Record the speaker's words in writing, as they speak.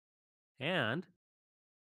And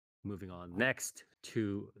moving on next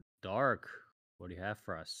to Dark. What do you have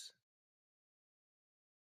for us?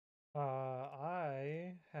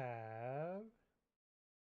 I have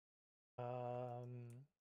um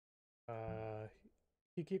uh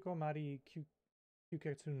Hikikomari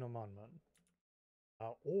Kyuuketsu no Monmon.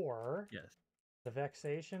 Or Yes. The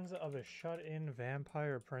Vexations of a Shut-In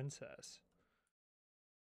Vampire Princess.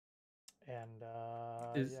 And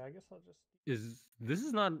Is yeah, I guess I'll just is this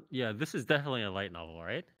is not yeah, this is definitely a light novel,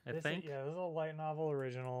 right? I this is think. yeah, this is a light novel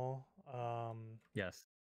original. Yes.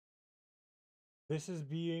 This is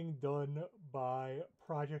being done by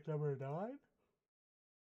Project Number 9,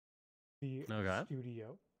 the Okay.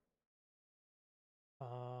 studio.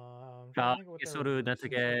 I'm trying to think of what their 受け取る release history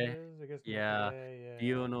Netsuge. is. I guess Yeah. Netsuge, yeah. 美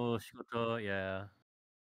容の仕事, yeah.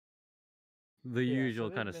 The Yeah, so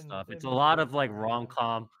usual kind of stuff. they've It's a been lot doing of like that.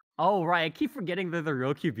 rom-com. Oh, right. I keep forgetting they're the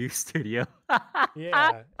Ryokubu studio.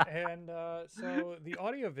 Yeah, and so the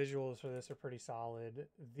audio visuals for this are pretty solid.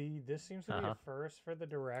 This seems to be a Uh-huh. first for the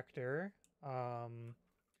director. Um,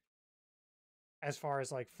 as far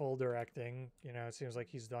as like full directing, it seems like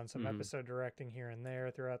he's done some Mhm. episode directing here and there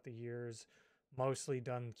throughout the years, mostly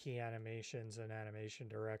done key animations and animation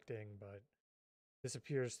directing, but this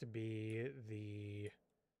appears to be the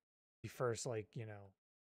first like,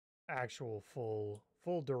 actual full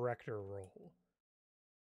director role.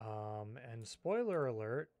 And spoiler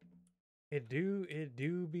alert, it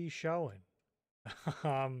do be showing.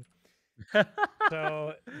 um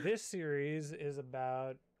so this series is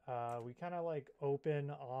about we kind of like open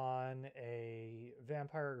on a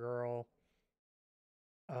vampire girl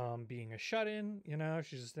being a shut-in,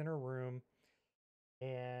 she's just in her room,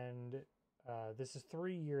 and this is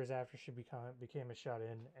 3 years after she became a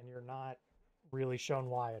shut-in, and you're not really shown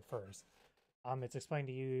why at first. It's explained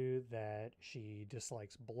to you that she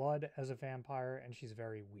dislikes blood as a vampire and she's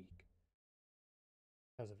very weak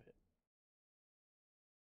because of it.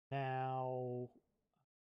 Now,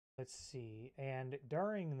 let's see. And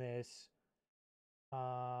during this,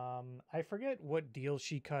 I forget what deal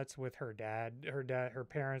she cuts with her dad. Her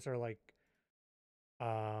parents are like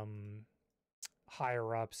um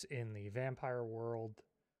higher ups in the vampire world,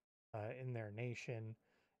 in their nation,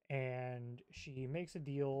 and she makes a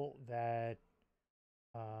deal that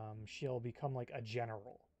she'll become like a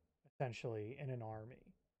general, essentially, in an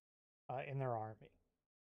army, in their army.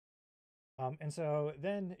 And so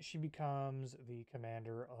then she becomes the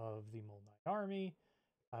commander of the Molnite army,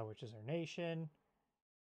 which is her nation.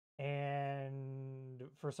 And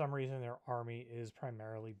for some reason, their army is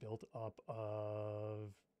primarily built up of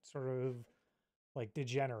sort of like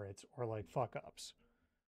degenerates or like fuck ups.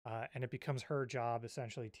 And it becomes her job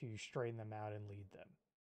essentially to straighten them out and lead them.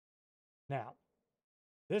 Now,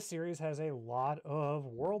 this series has a lot of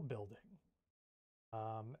world building,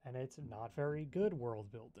 and it's not very good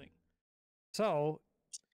world building. So,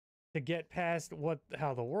 to get past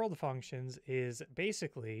how the world functions is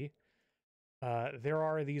basically there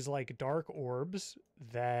are these like dark orbs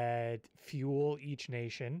that fuel each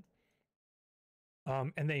nation,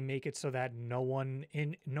 and they make it so that no one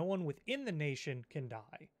within the nation can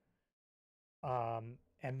die.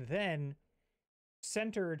 And then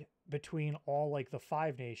centered between all like the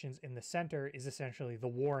five nations in the center is essentially the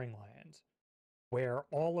warring lands, where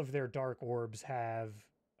all of their dark orbs have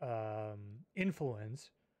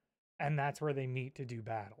influence, and that's where they meet to do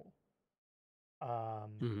battle.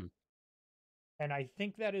 Um, Mhm. and I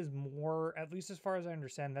think that is more, at least as far as I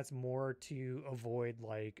understand, that's more to avoid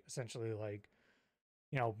like essentially like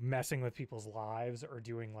messing with people's lives or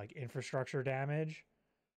doing like infrastructure damage.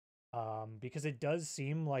 Because it does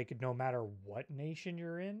seem like no matter what nation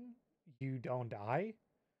you're in, you don't die.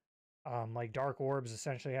 Like dark orbs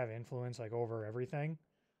essentially have influence like over everything.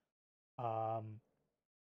 Um,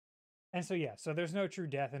 and so yeah, so there's no true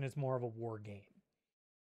death, and it's more of a war game.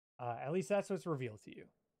 At least that's what's revealed to you.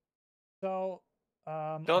 So,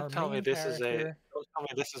 Don't our tell me main this is a character. don't tell me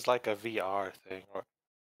this is like a VR thing or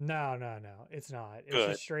No, no, no, it's not. It's good.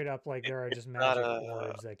 just straight up like there are It's just not magic a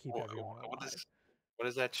orbs that keep everyone wh- what alive. is what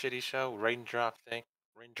is that shitty show? Raindrop thing?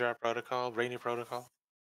 Raindrop Protocol? Rainy Protocol?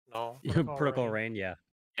 No. Protocol Protocol Rain. Rain, yeah.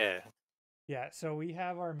 Yeah. Yeah, so we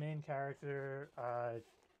have our main character,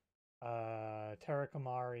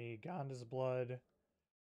 Terakamari Ganda's Blood,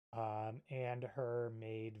 and her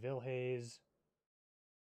maid Vilhaze.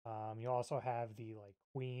 You also have the like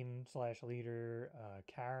queen slash leader,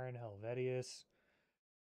 Karen Helvetius.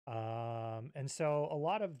 And so a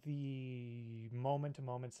lot of the moment to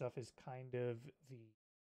moment stuff is kind of the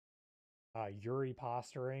Yuri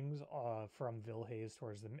posturings from Vilhaze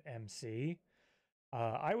towards the MC.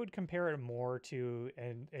 I would compare it more to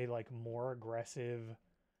a like more aggressive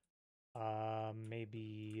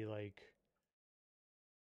maybe like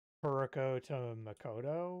Kuroko to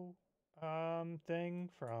Makoto thing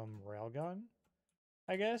from Railgun,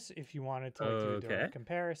 I guess, if you wanted to like do a Okay. direct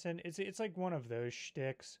comparison. It's like one of those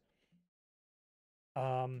shticks.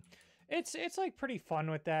 Um it's like pretty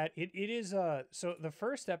fun with that. It is so the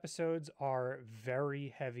first episodes are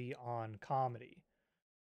very heavy on comedy.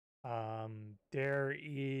 There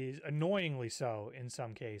is annoyingly so in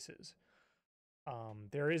some cases.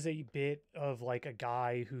 There is a bit of like a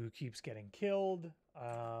guy who keeps getting killed.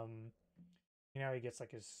 He gets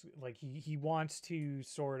like his like he wants to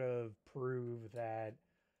sort of prove that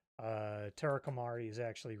Terakamari is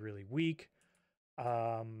actually really weak.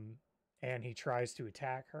 And he tries to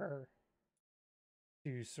attack her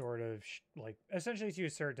to sort of like essentially to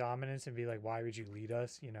assert dominance and be like, why would you lead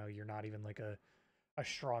us? You're not even like a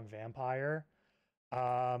strong vampire.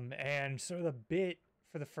 And so the bit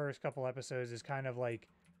for the first couple episodes is kind of like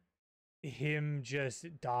him just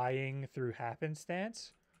dying through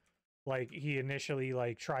happenstance. Like he initially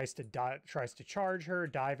like tries to charge her,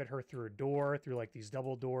 dive at her through a door, through like these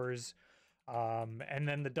double doors. And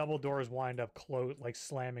then the double doors wind up like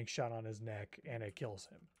slamming shut on his neck and it kills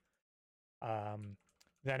him.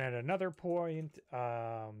 Then at another point,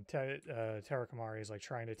 Terakamari is like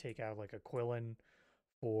trying to take out like a Quillen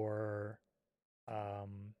for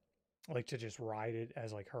like to just ride it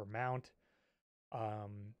as like her mount.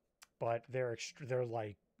 But they're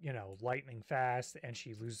like, lightning fast and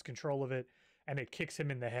she loses control of it and it kicks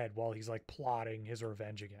him in the head while he's like plotting his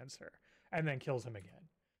revenge against her and then kills him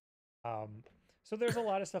again. So there's a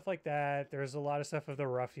lot of stuff like that. There's a lot of stuff of the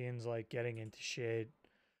ruffians like getting into shit.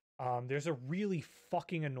 There's a really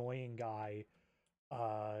fucking annoying guy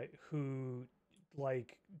who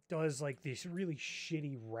like does like this really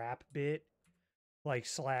shitty rap bit like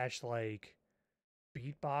slash like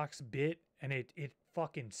beatbox bit and it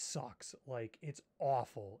fucking sucks. Like it's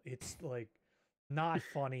awful. It's like not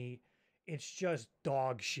funny. It's just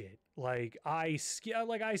dog shit. Like I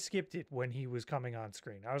skipped it when he was coming on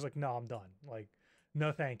screen. I was like, no, I'm done. Like,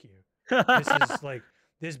 no, thank you. This is like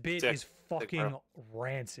this bit Sick. is fucking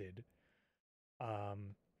rancid.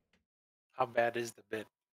 Um, How bad is the bit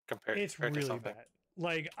it's compared to really something? bad.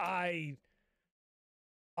 Like I'm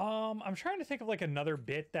trying to think of like another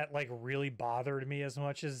bit that like really bothered me as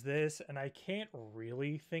much as this, and I can't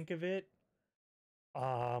really think of it.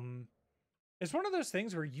 It's one of those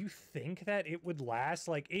things where you think that it would last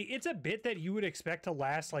like it's a bit that you would expect to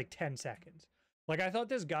last like 10 seconds. Like I thought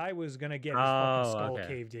this guy was gonna get his fucking Oh, skull okay.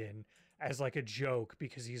 caved in as like a joke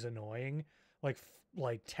because he's annoying. Like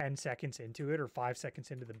 10 seconds into it or 5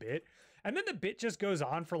 seconds into the bit, and then the bit just goes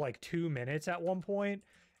on for like 2 minutes at one point,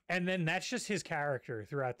 and then that's just his character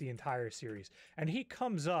throughout the entire series, and he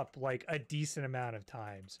comes up like a decent amount of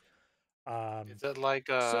times. Is it like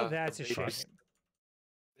So the that's a baby? shame.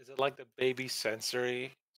 Is it like the baby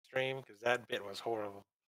sensory stream? Because that bit was horrible.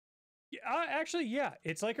 Yeah, actually, yeah,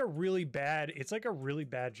 it's like a really bad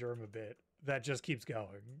Germa bit that just keeps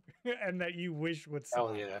going and that you wish would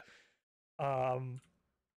Hell stop. yeah.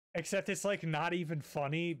 Except it's like not even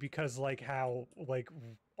funny because like how like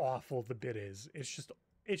awful the bit is. It's just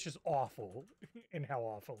awful in how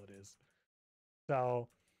awful it is. So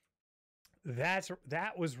that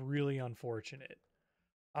was really unfortunate.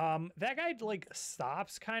 That guy like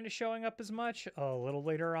stops kind of showing up as much a little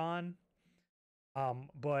later on.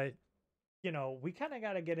 But we kind of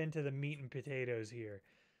got to get into the meat and potatoes here.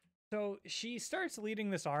 So she starts leading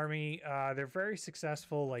this army. They're very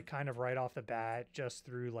successful, like kind of right off the bat, just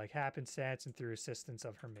through like happenstance and through assistance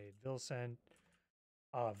of her maid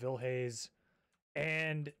Vilhaze.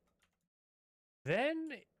 And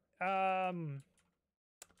then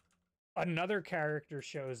another character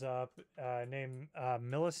shows up named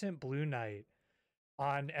Millicent Blue Knight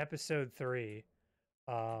on episode 3.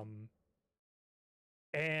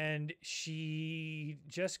 And she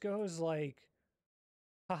just goes like,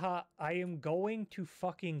 haha, I am going to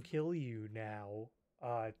fucking kill you now,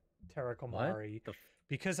 Terakomari,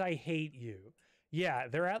 because I hate you. Yeah,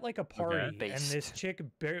 they're at like a party and this chick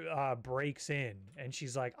breaks in and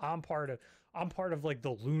she's like, I'm part of like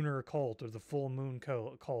the lunar cult or the full moon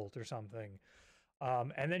cult or something.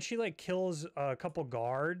 And then she like kills a couple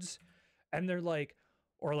guards and they're like,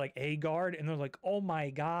 or like a guard, and they're like, oh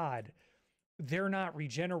my God, they're not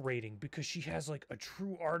regenerating because she has like a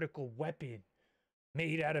true article weapon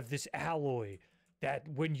made out of this alloy that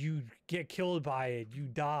when you get killed by it, you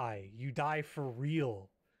die for real.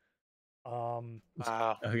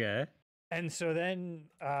 Wow. Okay. And so then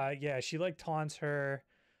yeah, she like taunts her.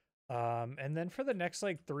 And then for the next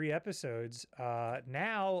like 3 episodes,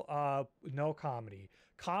 now no comedy.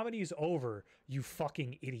 Comedy's over, you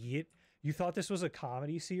fucking idiot. You thought this was a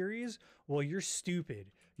comedy series? Well, you're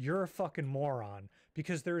stupid. You're a fucking moron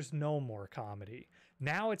because there's no more comedy.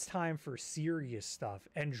 Now it's time for serious stuff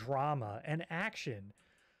and drama and action.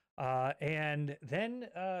 And then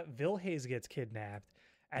Vilhays gets kidnapped.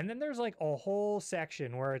 And then there's like a whole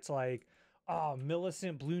section where it's like, oh,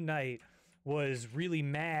 Millicent Blue Knight was really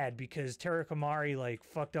mad because Hikikomari like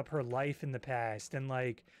fucked up her life in the past. And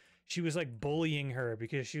like, she was like bullying her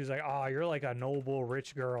because she was like, oh, you're like a noble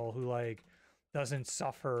rich girl who like doesn't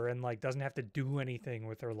suffer and like doesn't have to do anything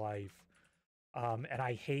with her life. And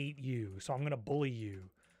I hate you, so I'm going to bully you.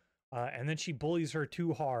 And then she bullies her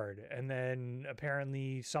too hard. And then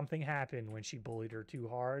apparently something happened when she bullied her too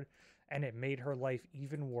hard, and it made her life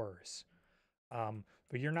even worse.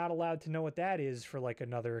 But you're not allowed to know what that is for like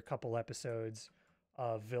another couple episodes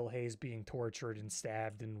of Vilhays being tortured and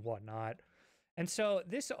stabbed and whatnot. And so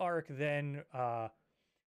this arc then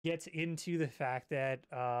gets into the fact that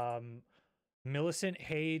Millicent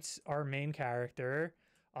hates our main character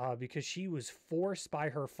because she was forced by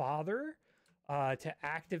her father to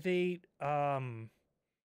activate I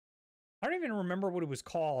don't even remember what it was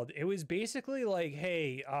called. It was basically like,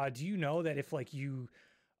 hey, do you know that if like you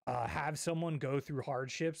have someone go through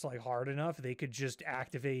hardships like hard enough, they could just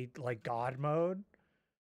activate like God mode?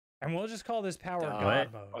 And we'll just call this power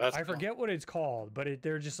God mode. Oh, that's I cool. forget what it's called, but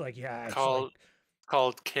they're just like, yeah, it's Called like,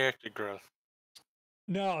 called character growth.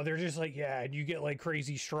 no, they're just like, yeah, and you get like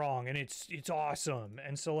crazy strong and it's awesome.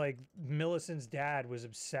 And so like Millicent's dad was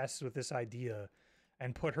obsessed with this idea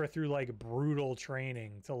and put her through like brutal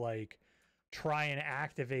training to like try and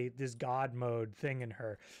activate this God mode thing in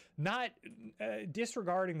her. Not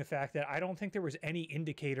disregarding the fact that I don't think there was any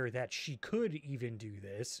indicator that she could even do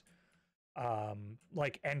this.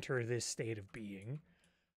 Like enter this state of being.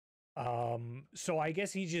 So I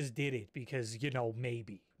guess he just did it because, you know,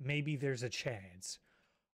 maybe there's a chance.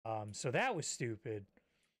 So that was stupid.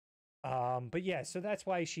 But yeah, so that's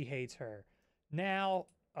why she hates her. Now,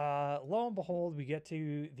 lo and behold, we get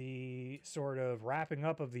to the sort of wrapping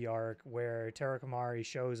up of the arc where Hikikomari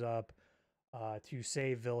shows up to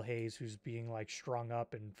save Vilhays, who's being like strung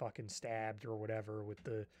up and fucking stabbed or whatever with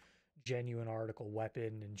the genuine article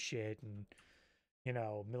weapon and shit. And, you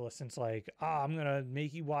know, Millicent's like, I'm gonna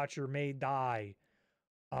make you watch your maid die.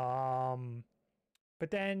 But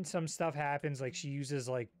then some stuff happens, like she uses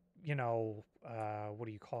like, you know, what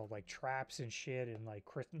do you call it? Like traps and shit and like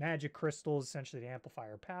magic crystals essentially to amplify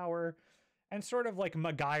her power and sort of like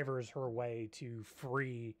MacGyver's her way to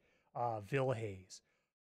free Vilhays.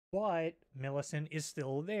 But Millicent is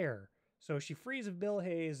still there. So she frees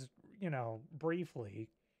Vilhays, you know, briefly.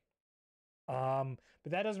 But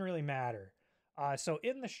that doesn't really matter. So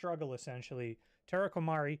in the struggle, essentially,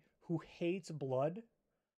 Hikikomari, who hates blood,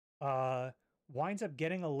 winds up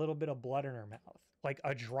getting a little bit of blood in her mouth, like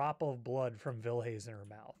a drop of blood from Vilhays in her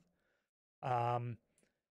mouth.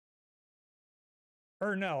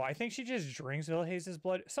 Or no, I think she just drinks Vilhays'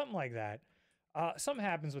 blood, something like that. Something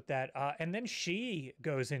happens with that, and then she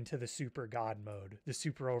goes into the super god mode, the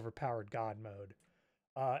super overpowered god mode,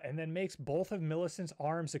 and then makes both of Millicent's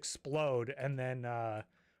arms explode, and then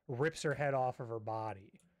rips her head off of her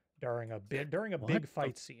body during a big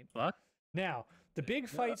fight scene. Fuck? Now, the big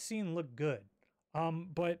fight scene looked good.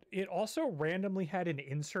 But it also randomly had an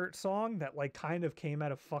insert song that like kind of came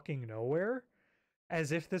out of fucking nowhere,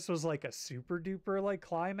 as if this was like a super duper like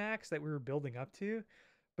climax that we were building up to.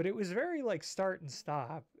 But it was very like start and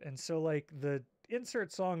stop. And so like the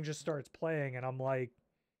insert song just starts playing and I'm like,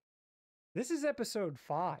 this is episode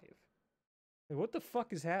 5. Like, what the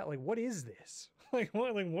fuck is that? Like, what is this? Like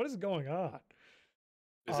what is going on?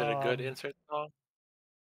 Is it a good insert song?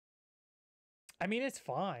 I mean, it's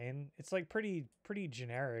fine. It's like pretty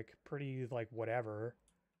generic, pretty like whatever.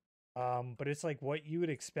 But it's like what you would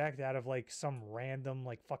expect out of like some random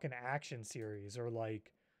like fucking action series or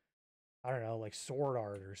like I don't know, like Sword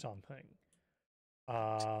Art or something.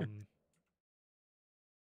 But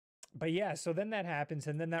yeah, so then that happens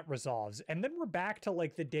and then that resolves. And then we're back to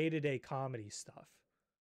like the day-to-day comedy stuff.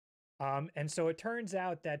 And so it turns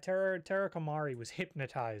out that Hikikomari was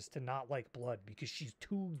hypnotized to not like blood because she's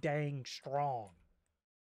too dang strong.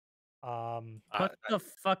 What the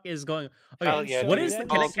fuck is going on? Hell Okay, yeah, what dude. is Then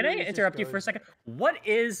can I, the can I series just interrupt you goes for a second? there.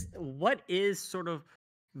 What is sort of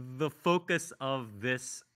the focus of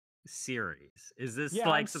this series? Is this Yeah,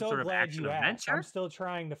 like I'm some so sort of glad action you asked. I'm adventure? still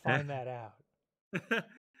trying to find that out.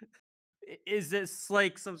 Is this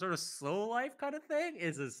like some sort of slow life kind of thing?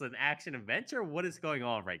 Is this an action adventure? What is going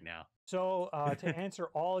on right now? So to answer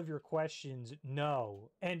all of your questions, no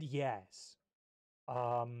and yes.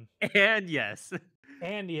 And yes.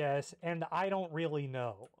 And yes, and I don't really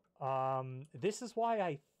know. This is why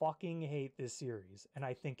I fucking hate this series, and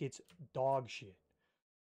I think it's dog shit.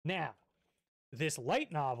 Now, this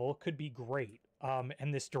light novel could be great,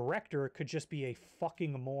 and this director could just be a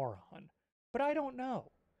fucking moron, but I don't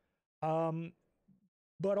know. Um,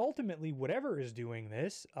 but ultimately, whatever is doing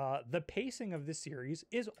this, the pacing of this series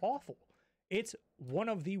is awful. It's one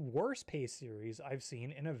of the worst paced series I've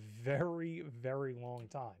seen in a very, very long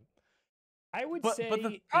time. I would But the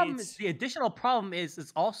say problem is it's the additional problem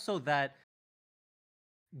is also that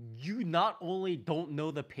you not only don't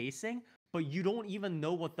know the pacing, but you don't even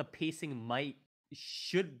know what the pacing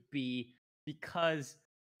should be because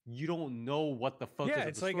you don't know what the yeah, focus of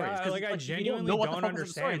it's the story is. Because like it's I like if you don't genuinely know what the don't focus of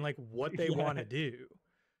the story understand like what they yeah. want to do.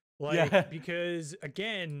 Yeah. Like because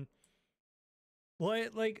again,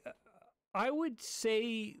 like I would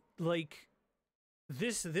say like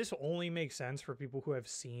this only makes sense for people who have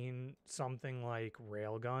seen something like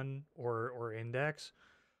Railgun or Index.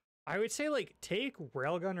 I would say like take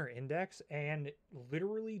Railgun or Index and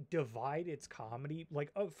literally divide its comedy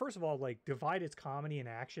like first of all like divide its comedy and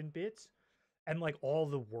action bits and like all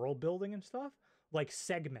the world building and stuff like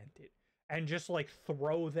segment it and just like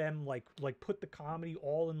throw them like put the comedy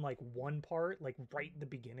all in like one part like right in the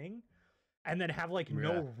beginning and then have like Yeah.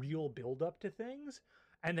 no real build up to things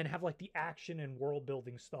and then have like the action and world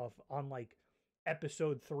building stuff on like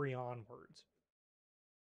episode 3 onwards.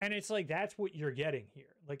 And it's like that's what you're getting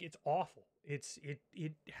here. Like it's awful. It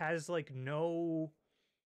has like no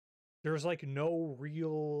there's like no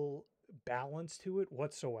real balance to it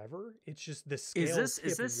whatsoever. It's just the Is scales this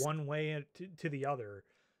is tip this one way to the other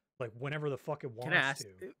like whenever the fuck it can I wants ask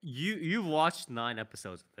to. you've watched 9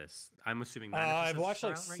 episodes of this. I'm assuming 9 I've episodes watched are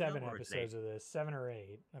like out right now 7 or is it 8? episodes of this, 7 or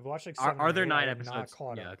 8. I've watched like Are 7 are or there 8. I 9 have not episodes?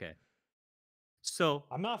 caught Yeah, up. okay. So,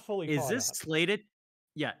 I'm not fully is caught this up. slated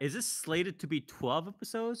yeah, is this slated to be 12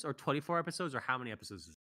 episodes or 24 episodes or how many episodes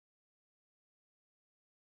is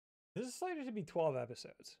This is slated to be 12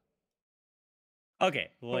 episodes. Okay,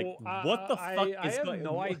 like So what the fuck I is have going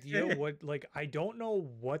no idea what like I don't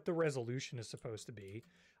know what the resolution is supposed to be.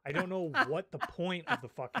 I don't know what the point of the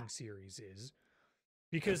fucking series is A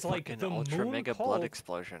because like fucking the ultra moon mega blood cult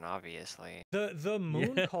explosion, obviously. the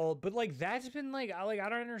moon Yeah. cult but like that's been like I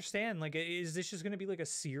don't understand like is this just going to be like a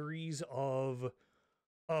series of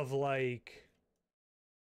like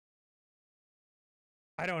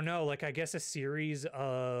I don't know, like I guess a series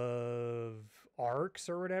of arcs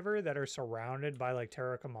or whatever that are surrounded by like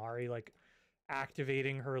Hikikomari like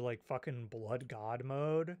activating her like fucking blood god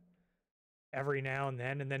mode every now and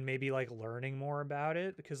then maybe like learning more about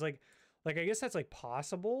it because like I guess that's like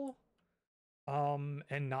possible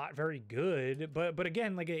and not very good but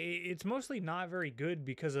again like it's mostly not very good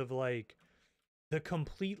because of like the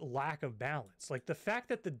complete lack of balance like the fact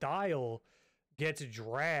that the dial gets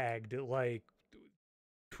dragged like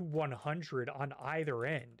to 100 on either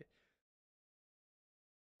end.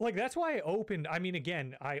 Like that's why I opened. I mean,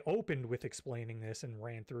 again, I opened with explaining this and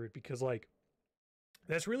ran through it because like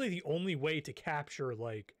that's really the only way to capture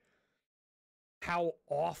like how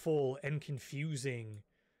awful and confusing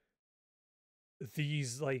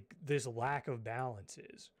these like this lack of balance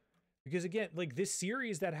is. Because again, like this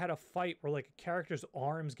series that had a fight where like a character's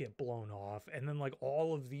arms get blown off and then like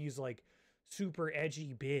all of these like super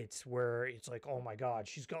edgy bits where it's like, oh my god,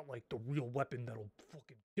 she's got like the real weapon that'll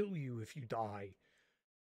fucking kill you if you die.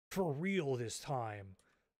 For real this time.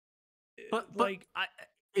 But Like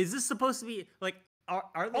is this supposed to be like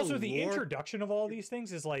are the also the lore introduction of all these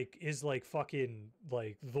things is like fucking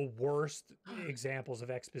like the worst examples of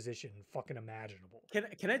exposition fucking imaginable.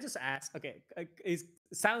 Can I just ask? Okay, it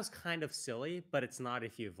sounds kind of silly, but it's not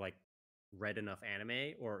if you've like read enough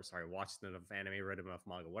anime or sorry, watched enough anime, read enough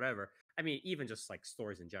manga, whatever. I mean, even just like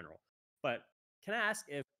stories in general. But can I ask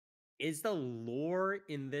if is the lore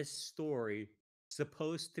in this story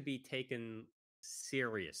supposed to be taken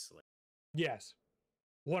seriously? Yes.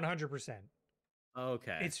 100%.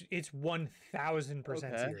 Okay. It's 1000%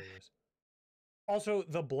 Okay. serious. Also,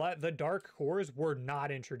 the dark cores were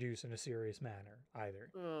not introduced in a serious manner either.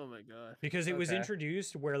 Oh my god. Because it was Okay.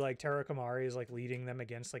 introduced where like Hikikomari is like leading them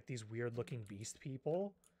against like these weird looking beast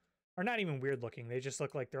people. Or not even weird looking. They just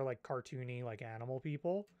look like they're like cartoony like animal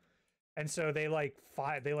people. And so they like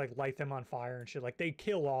they like light them on fire and shit. Like they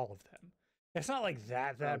kill all of them. It's not like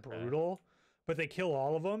that Okay. brutal, but they kill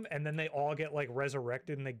all of them and then they all get like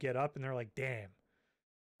resurrected and they get up and they're like, "Damn.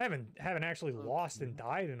 I haven't actually lost and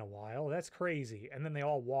died in a while. That's crazy." And then they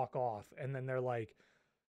all walk off and then they're like,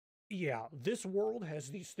 "Yeah, this world has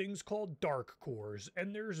these things called dark cores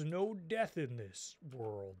and there's no death in this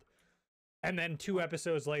world." And then 2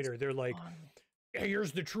 episodes later, they're like,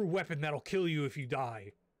 here's the true weapon that'll kill you if you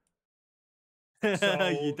die. You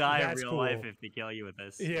So, die in that's real life cool. if they kill you with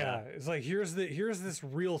this. Yeah, it's like here's this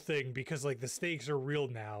real thing because like the stakes are real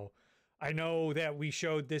now. I know that we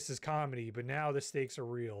showed this as comedy, but now the stakes are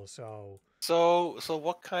real. So So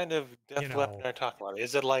what kind of You death weapon know. are you talking about?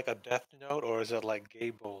 Is it like a Death Note or is it like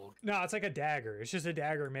Gable? no, it's like a dagger. It's just a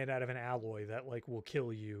dagger made out of an alloy that like will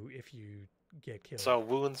kill you if you get killed. So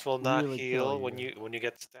wounds will not Really kill heal when you. you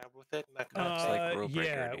get stabbed with it, and that kind of It's thing. like rule breaker,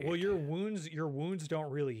 Yeah. Well, dude. your wounds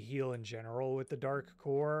don't really heal in general with the dark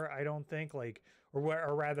core. I don't think like, or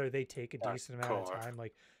rather, they take a Dark decent amount core. of time.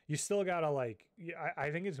 Like you still gotta like.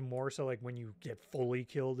 I think it's more so like when you get fully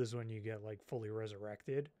killed is when you get like fully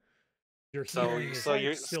resurrected. Your healing is like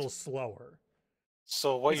you're still slower.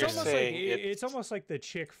 so what It's you're almost saying like it's almost like the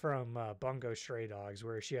chick from Bungo Stray Dogs,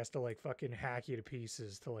 where she has to like fucking hack you to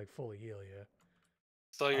pieces to like fully heal you.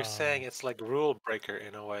 so you're saying it's like rule breaker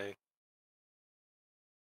in a way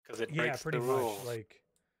because it Yeah, breaks pretty the much. rules. Like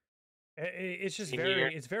it's just And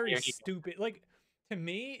it's very you're- stupid. Like to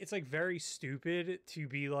me, it's like very stupid to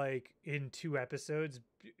be like in 2 episodes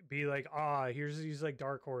be like, here's these like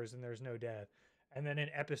dark horrors and there's no death, and then an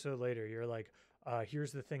episode later you're like,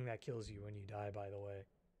 here's the thing that kills you when you die. By the way,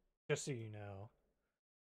 just so you know.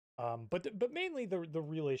 But mainly the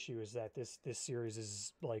real issue is that this series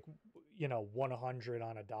is like 100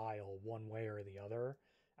 on a dial one way or the other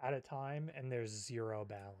at a time, and there's zero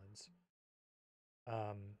balance.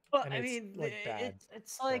 Well, And I it's mean, like bad.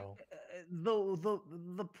 it's like So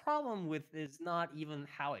the problem with is not even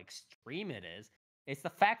how extreme it is. It's the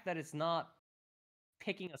fact that it's not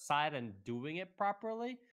picking a side and doing it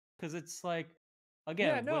properly. Because it's like,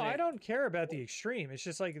 again, yeah, no, when I it, don't care about the extreme. It's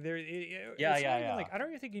just like yeah, it's yeah, not even yeah, like I don't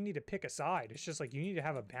even think you need to pick a side. It's just like you need to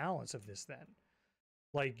have a balance of this then.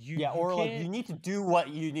 Like you yeah, or like you can't need to do what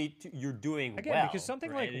you're doing again well, because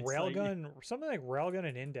something right? like It's like, Railgun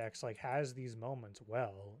and Index like has these moments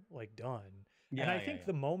well like done. And yeah, I yeah, think yeah.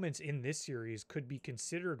 the moments in this series could be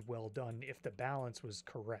considered well done if the balance was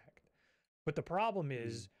correct. But the problem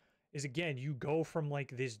is again, you go from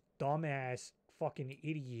like this dumbass fucking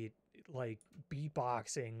idiot like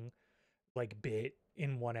beatboxing like bit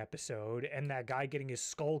in one episode and that guy getting his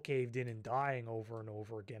skull caved in and dying over and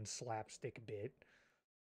over again slapstick bit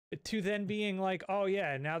to then being like, oh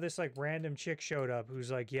yeah, now this like random chick showed up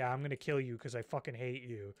who's like, yeah, I'm gonna kill you because I fucking hate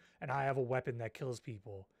you and I have a weapon that kills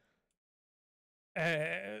people.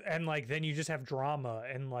 And like then you just have drama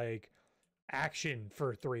and like action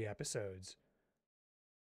for 3 episodes.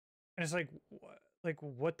 And it's like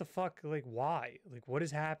what the fuck? Like why? Like what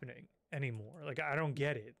is happening anymore? Like I don't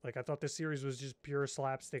get it. Like I thought this series was just pure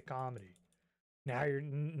slapstick comedy. Now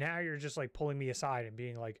you're just like pulling me aside and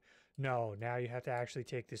being like, no, now you have to actually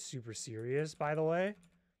take this super serious, by the way.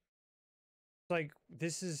 Like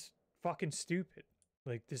this is fucking stupid.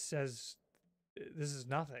 Like this is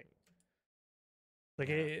nothing. Like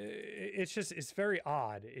it's just it's very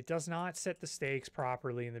odd. It does not set the stakes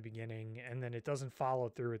properly in the beginning, and then it doesn't follow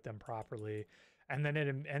through with them properly, and then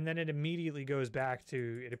it immediately goes back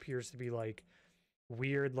to it appears to be like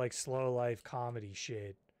weird like slow life comedy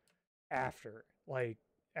shit after like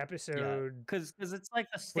episode because it's like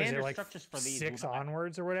the was it standard like structures for these 6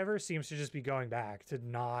 onwards or whatever seems to just be going back to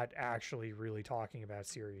not actually really talking about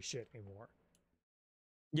serious shit anymore.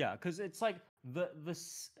 Yeah, because it's like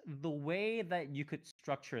the way that you could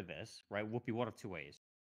structure this, right, would be one of 2 ways.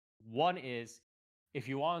 One is if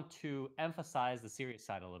you want to emphasize the serious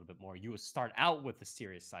side a little bit more, you would start out with the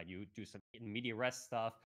serious side. You would do some in media res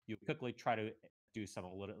stuff. You quickly try to do some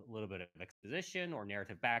a little bit of exposition or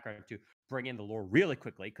narrative background to bring in the lore really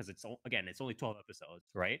quickly because it's only 12 episodes,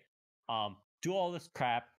 right? Do all this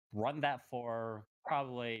crap, run that for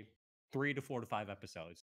probably 3 to 4 to 5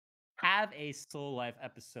 episodes. Have a slow life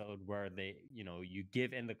episode where you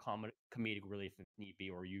give in the comedic relief if need be,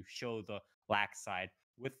 or you show the lax side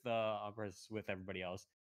with the operas with everybody else,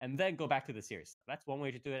 and then go back to the series. That's one way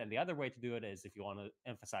to do it. And the other way to do it is if you want to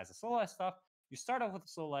emphasize the slow life stuff, you start off with the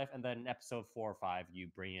slow life, and then in episode 4 or 5, you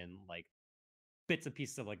bring in like bits and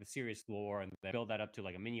pieces of like the serious lore, and then build that up to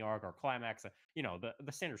like a mini arc or climax. The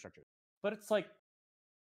standard structure. But it's like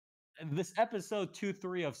this episode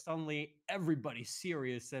 2-3 of suddenly everybody's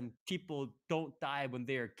serious and people don't die when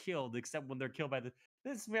they are killed except when they're killed by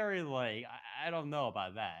this very like I don't know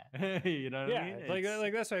about that. You know what I mean?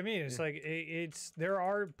 Like that's what I mean. It's like it's there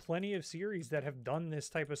are plenty of series that have done this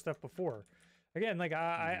type of stuff before. Again, like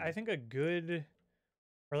I think a good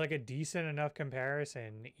or like a decent enough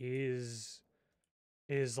comparison is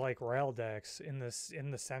like Raildex in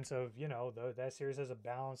the sense of that series has a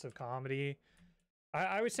balance of comedy.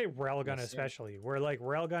 I would say Railgun Yes, sir. especially, where like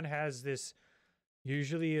Railgun has this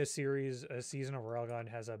Usually a season of Railgun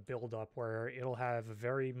has a build up where it'll have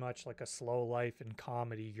very much like a slow life and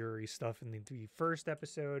comedy Yuri stuff in the first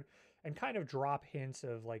episode, and kind of drop hints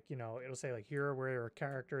of like, it'll say like here where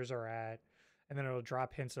characters are at, and then it'll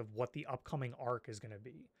drop hints of what the upcoming arc is going to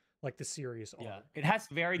be, like the serious Yeah, arc. it has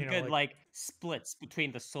very You know, good like- like splits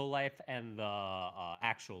between the soul life and the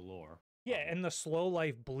actual lore. Yeah, and the slow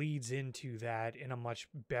life bleeds into that in a much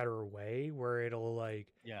better way where it'll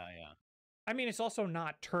like Yeah. I mean, it's also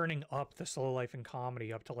not turning up the slow life and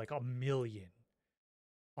comedy up to like 1,000,000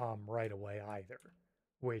 right away either,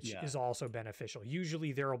 which Yeah. is also beneficial.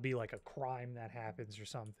 Usually there'll be like a crime that happens or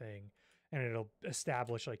something, and it'll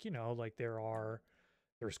establish like, like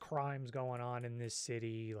there's crimes going on in this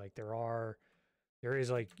city, like there is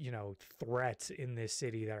like, threats in this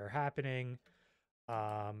city that are happening.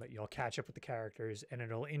 You'll catch up with the characters, and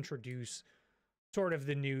it'll introduce sort of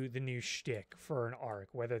the new shtick for an arc,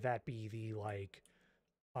 whether that be the like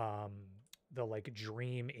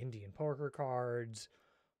dream Indian poker cards,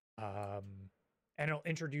 and it'll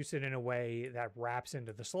introduce it in a way that wraps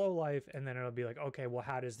into the slow life, and then it'll be like, okay, well,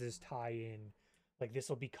 how does this tie in? Like this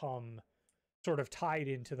will become sort of tied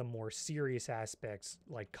into the more serious aspects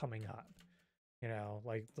like coming up, how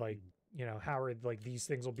are like these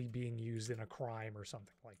things will be being used in a crime or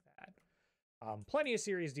something like that. Plenty of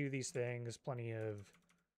series do these things. Plenty of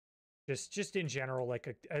just in general,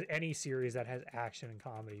 like any series that has action and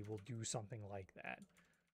comedy will do something like that.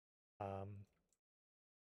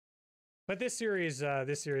 But this series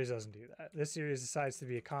doesn't do that. This series decides to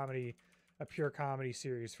be a pure comedy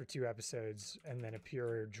series for 2 episodes, and then a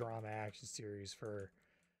pure drama action series for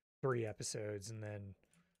 3 episodes, and then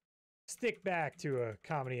stick back to a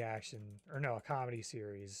comedy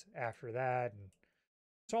series after that, and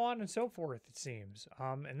so on and so forth, it seems.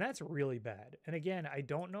 And that's really bad. And again, I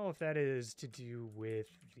don't know if that is to do with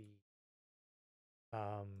the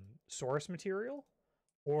source material,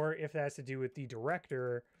 or if that's to do with the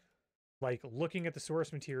director, like looking at the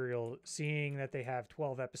source material, seeing that they have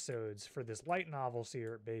 12 episodes for this light novel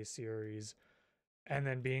based series, and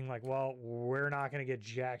then being like, well, we're not going to get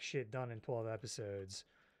jack shit done in 12 episodes.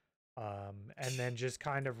 And then just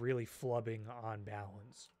kind of really flubbing on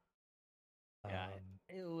balance. Yeah,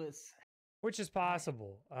 it was, which is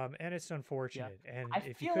possible, and it's unfortunate. And I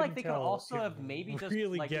if you feel couldn't like they could tell, also it have maybe just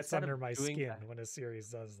really like gets instead under of my doing skin that- when a series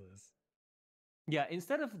does this. Yeah,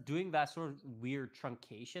 instead of doing that sort of weird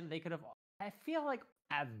truncation, they could have. I feel like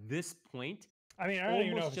at this point, I mean, I don't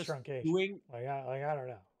even know if almost it's just truncation. doing. I don't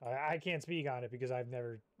know. I can't speak on it because I've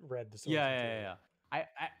never read the source Yeah. material.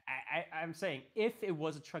 I'm saying if it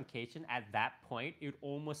was a truncation at that point, it would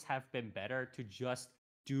almost have been better to just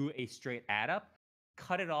do a straight add up,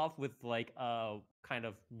 cut it off with like a kind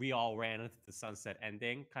of we all ran into the sunset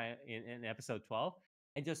ending kind of in episode 12,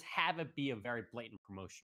 and just have it be a very blatant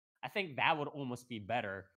promotion. I think that would almost be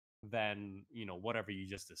better than whatever you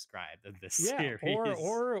just described of this series.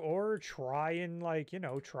 or try and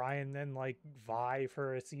try and then like vie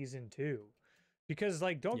for a season 2, because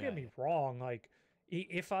like don't get me wrong, like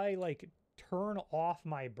if I like turn off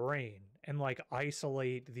my brain and like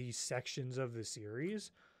isolate these sections of the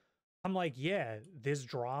series, I'm like, yeah, this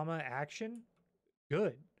drama action,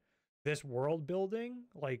 good. This world building,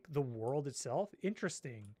 like the world itself,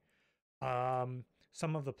 interesting.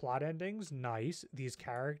 Some of the plot endings, nice. These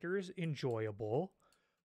characters, enjoyable.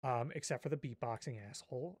 Except for the beatboxing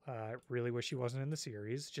asshole. Really wish he wasn't in the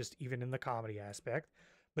series, just even in the comedy aspect.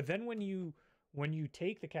 But then when you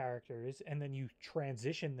take the characters and then you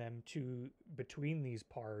transition them to between these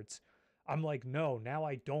parts, I'm like, no, now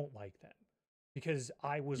I don't like them. Because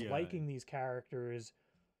I was liking these characters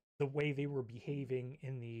the way they were behaving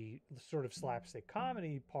in the sort of slapstick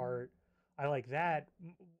comedy part. I like that.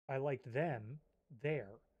 I liked them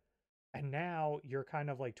there. And now you're kind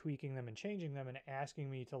of like tweaking them and changing them and asking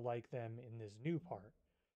me to like them in this new part.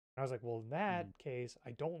 And I was like, well, in that case,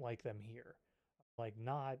 I don't like them here. I'm like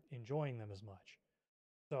not enjoying them as much.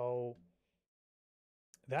 So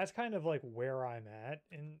that's kind of like where I'm at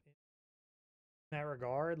in that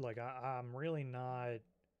regard. Like I'm really not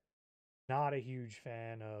a huge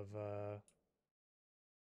fan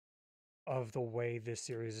of the way this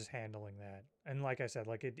series is handling that. And like I said,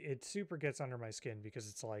 like it super gets under my skin because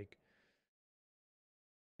it's like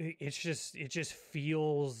it just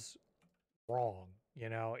feels wrong,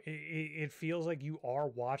 it feels like you are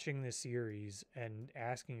watching this series and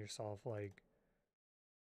asking yourself like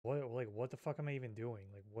what the fuck am I even doing,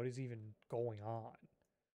 like what is even going on,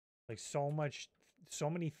 like so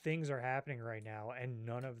many things are happening right now and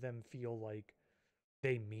none of them feel like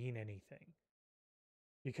they mean anything.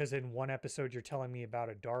 Because in one episode you're telling me about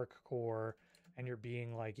a dark core and you're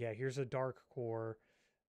being like, yeah, here's a dark core,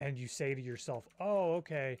 and you say to yourself, oh,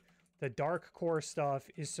 okay, the dark core stuff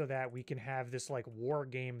is so that we can have this like war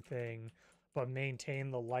game thing, but maintain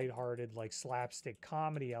the lighthearted like slapstick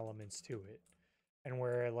comedy elements to it. And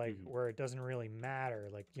where like where it doesn't really matter,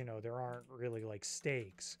 like, you know, there aren't really like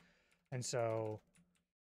stakes. And so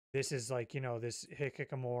this is like, you know, this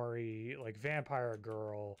Hikikomari like vampire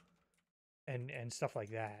girl and stuff like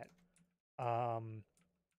that.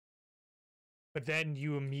 But then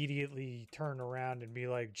you immediately turn around and be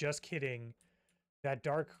like, just kidding. That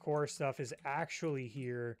dark core stuff is actually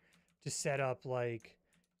here to set up like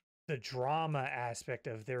the drama aspect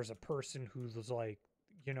of there's a person who's like,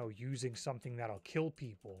 you know, using something that'll kill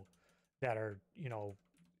people that are, you know,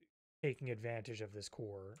 taking advantage of this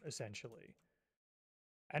core essentially.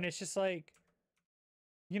 And it's just like,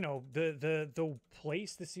 you know, the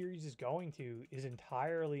place the series is going to is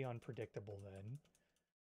entirely unpredictable then.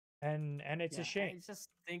 And it's a shame. I just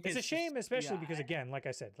think It's a shame, especially because I- again, like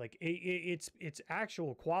I said, like its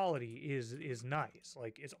actual quality is nice.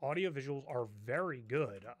 Like its audio visuals are very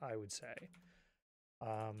good, I would say.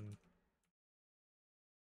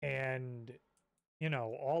 And you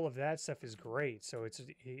know, all of that stuff is great. So it's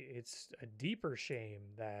a deeper shame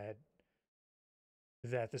that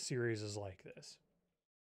the series is like this.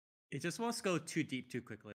 it just wants to go too deep too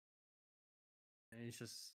quickly. And it's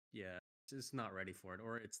just it's just not ready for it,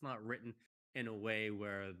 or it's not written in a way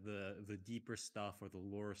where the deeper stuff or the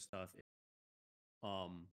lore stuff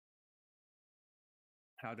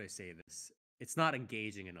how do I say this? It's not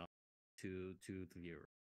engaging enough to the viewer.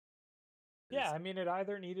 Yeah, I mean, it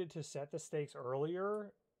either needed to set the stakes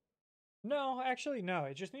earlier. No, actually, no.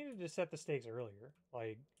 It just needed to set the stakes earlier.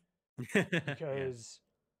 Like, because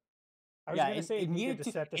I was Yeah, gonna say it needed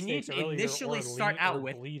to set the it needed stakes to earlier initially or start lean out or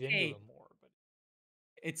with, bleed into hey, them more. But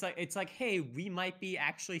it's like, hey, we might be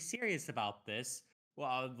actually serious about this.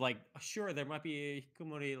 Well, like, sure, there might be a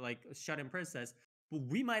Hikikomori like shut-in princess, but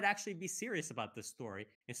we might actually be serious about this story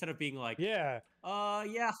instead of being like, yeah,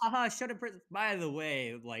 yeah, haha, shut-in princess. By the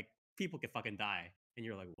way, like, people can fucking die, and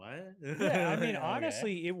you're like, what? yeah. I mean, Okay.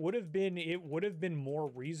 honestly, it would have been more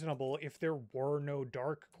reasonable if there were no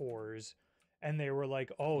dark cores, and they were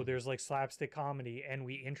like, oh, there's like slapstick comedy, and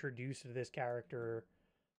we introduced this character,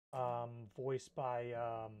 voiced by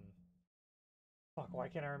fuck, why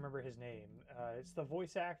can't I remember his name? It's the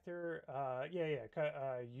voice actor.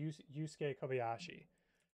 Yusuke Kobayashi.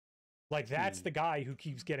 Like that's the guy who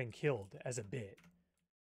keeps getting killed as a bit.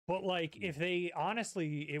 But like, if they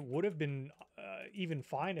honestly, it would have been even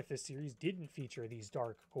fine if this series didn't feature these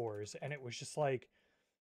dark cores, and it was just like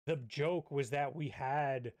the joke was that we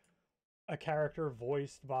had a character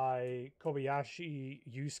voiced by Kobayashi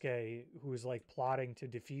Yusuke who is like plotting to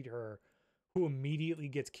defeat her, who immediately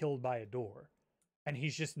gets killed by a door, and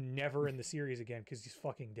he's just never in the series again because he's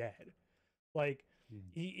fucking dead. Like,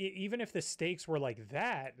 even if the stakes were like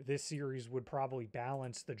that, this series would probably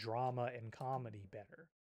balance the drama and comedy better,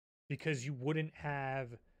 because you wouldn't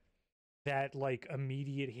have that like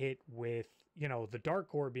immediate hit with, you know, the dark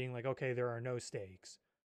core being like, okay, there are no stakes,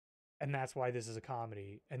 and that's why this is a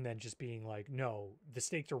comedy, and then just being like, no, the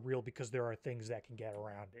stakes are real because there are things that can get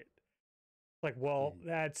around it. Like, well,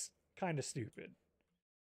 that's kind of stupid.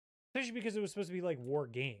 Especially because it was supposed to be like war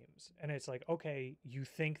games. And it's like, okay, you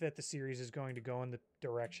think that the series is going to go in the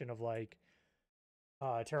direction of like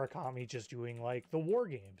Terakami just doing like the war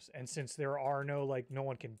games. And since there are no like no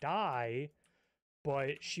one can die,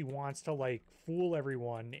 but she wants to like fool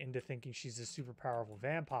everyone into thinking she's a super powerful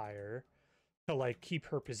vampire to like keep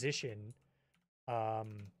her position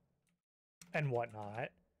and whatnot.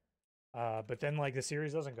 But then like the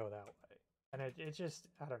series doesn't go that way. And it just,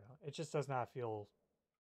 I don't know, it just does not feel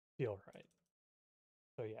right.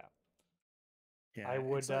 So yeah. Yeah, I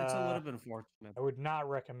would it's a little bit unfortunate. I would not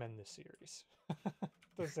recommend this series.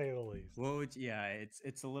 To say the least. Well, yeah,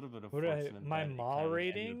 it's a little bit Would unfortunate my that it mall kind of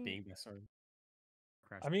ended up rating? being this sort of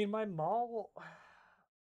crash. I mean, my mall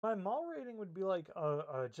rating would be like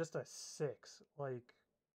just a 6. Like,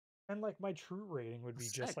 and like my true rating would be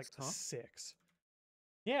just like a 6.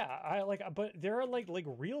 Yeah, I like, but there are like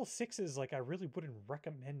real 6s like I really wouldn't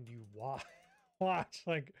recommend you watch,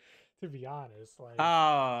 like, to be honest. Like,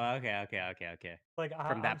 Oh, okay. like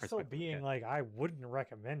From that I'm still perspective, being okay. like, I wouldn't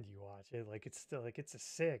recommend you watch it. Like, it's still like it's a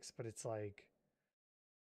 6, but it's like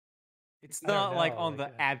It's I don't not like know, on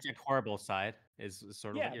like, the abject horrible side, is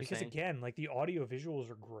sort of what yeah, you're because saying. again, like the audio visuals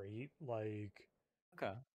are great, like,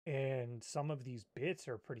 Okay. and some of these bits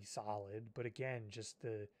are pretty solid, but again, just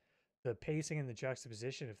the pacing and the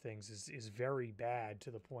juxtaposition of things is very bad, to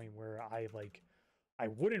the point where I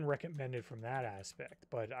wouldn't recommend it from that aspect.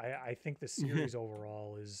 But I think the series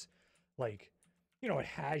overall is like you know, it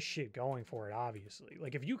has shit going for it, obviously.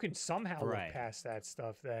 Like if you can somehow look Right. past that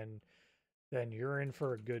stuff, then you're in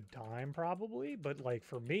for a good time probably. But like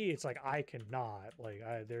for me, it's like I cannot. Like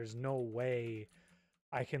there's no way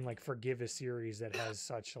I can like forgive a series that has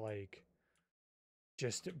such like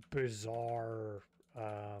just bizarre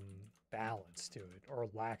balance to it or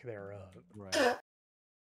lack thereof. Right.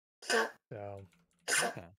 So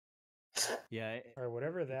Okay. Yeah. or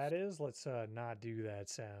whatever that is, let's not do that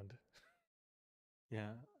sound.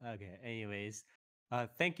 Yeah. Okay. Anyways,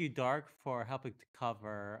 thank you, Dark, for helping to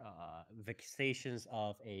cover Vexations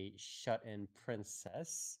of a Shut-In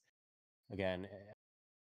Princess. Again,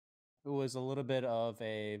 it was a little bit of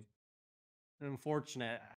a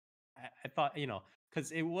unfortunate. I thought,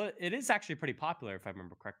 because it is actually pretty popular if I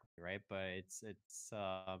remember correctly, right? But it's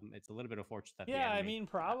a little bit unfortunate that the Yeah, I anime mean at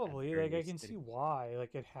the probably very like I least can see didn't. why.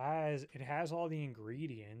 Like it has all the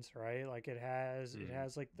ingredients, right? Like it has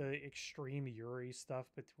like the extreme Yuri stuff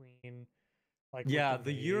between like with the Yeah,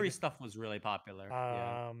 the Yuri maid. stuff was really popular.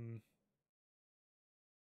 Yeah, Um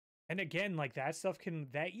and again, like that stuff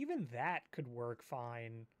that could work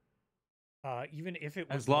fine. Even if it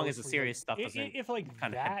was as long as the mostly like serious stuff doesn't if like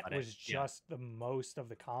kind of that headbutt it. was Yeah, just the most of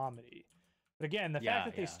the comedy. But again, the fact yeah,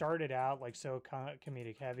 that they yeah, started out like so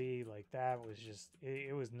comedic heavy, like that was just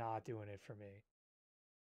it was not doing it for me.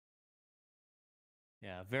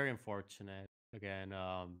 yeah. Very unfortunate. Again,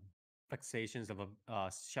 Vexations of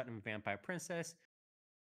a shut-in vampire princess.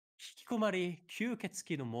 Hikikomari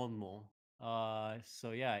Kyuuketsuki no Monmon.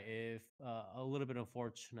 So yeah, if a little bit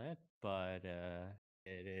unfortunate, but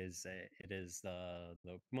it is the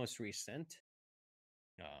most recent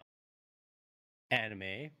uh,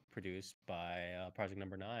 anime produced by Project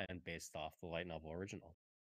Number 9 based off the light novel original.